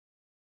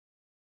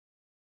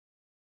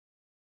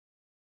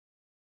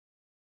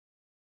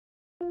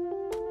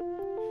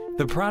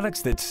The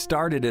products that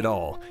started it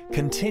all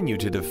continue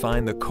to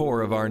define the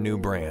core of our new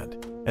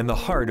brand and the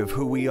heart of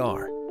who we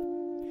are.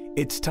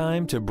 It's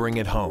time to bring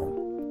it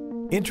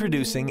home.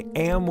 Introducing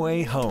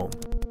AMWAY Home.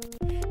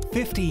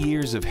 50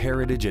 years of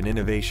heritage and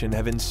innovation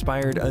have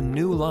inspired a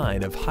new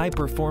line of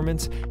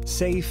high-performance,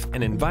 safe,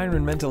 and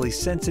environmentally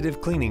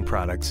sensitive cleaning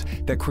products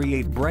that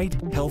create bright,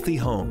 healthy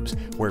homes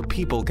where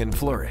people can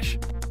flourish.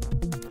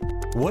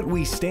 What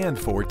we stand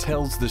for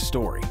tells the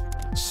story.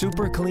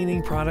 Super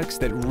cleaning products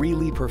that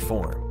really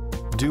perform.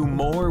 Do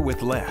more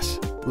with less.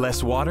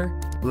 Less water,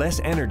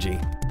 less energy,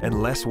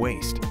 and less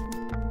waste.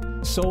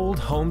 Sold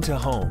home to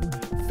home,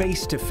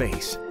 face to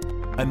face.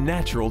 A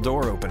natural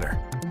door opener.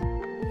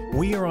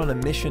 We are on a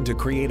mission to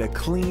create a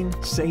clean,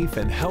 safe,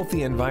 and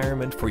healthy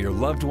environment for your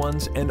loved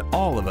ones and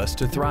all of us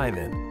to thrive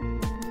in.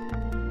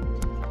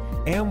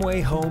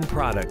 AMWAY Home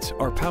products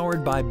are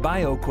powered by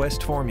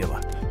BioQuest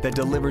formula that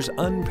delivers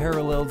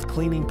unparalleled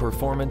cleaning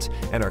performance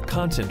and are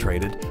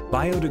concentrated,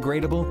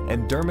 biodegradable,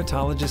 and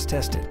dermatologist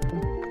tested.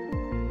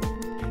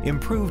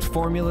 Improved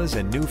formulas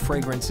and new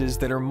fragrances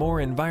that are more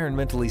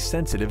environmentally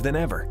sensitive than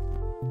ever.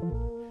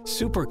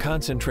 Super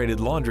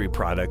concentrated laundry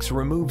products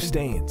remove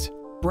stains,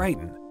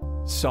 brighten,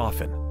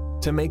 soften,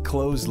 to make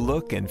clothes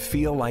look and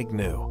feel like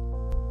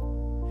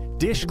new.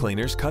 Dish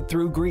cleaners cut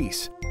through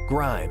grease,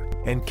 grime,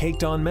 and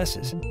caked-on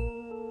messes.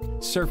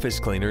 Surface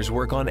cleaners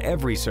work on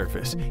every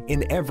surface,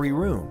 in every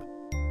room.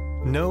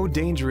 No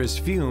dangerous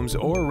fumes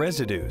or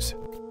residues.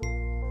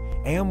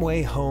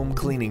 AMWAY Home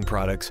cleaning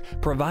products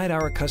provide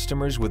our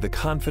customers with the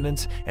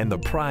confidence and the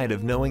pride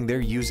of knowing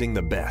they're using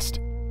the best.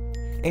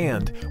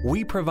 And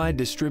we provide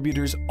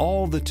distributors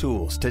all the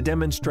tools to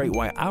demonstrate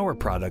why our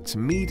products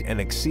meet and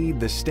exceed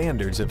the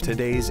standards of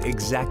today's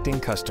exacting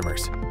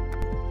customers.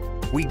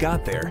 We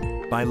got there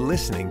by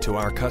listening to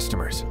our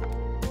customers.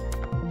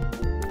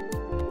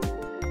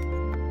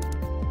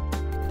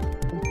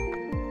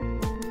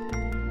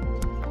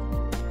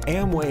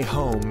 AMWAY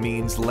Home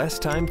means less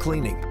time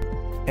cleaning,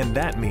 and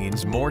that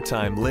means more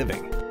time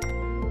living.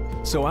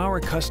 So our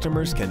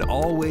customers can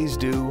always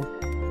do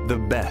the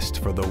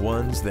best for the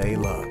ones they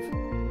love.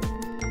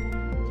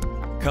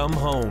 Come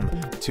home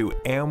to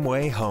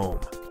AMWAY Home.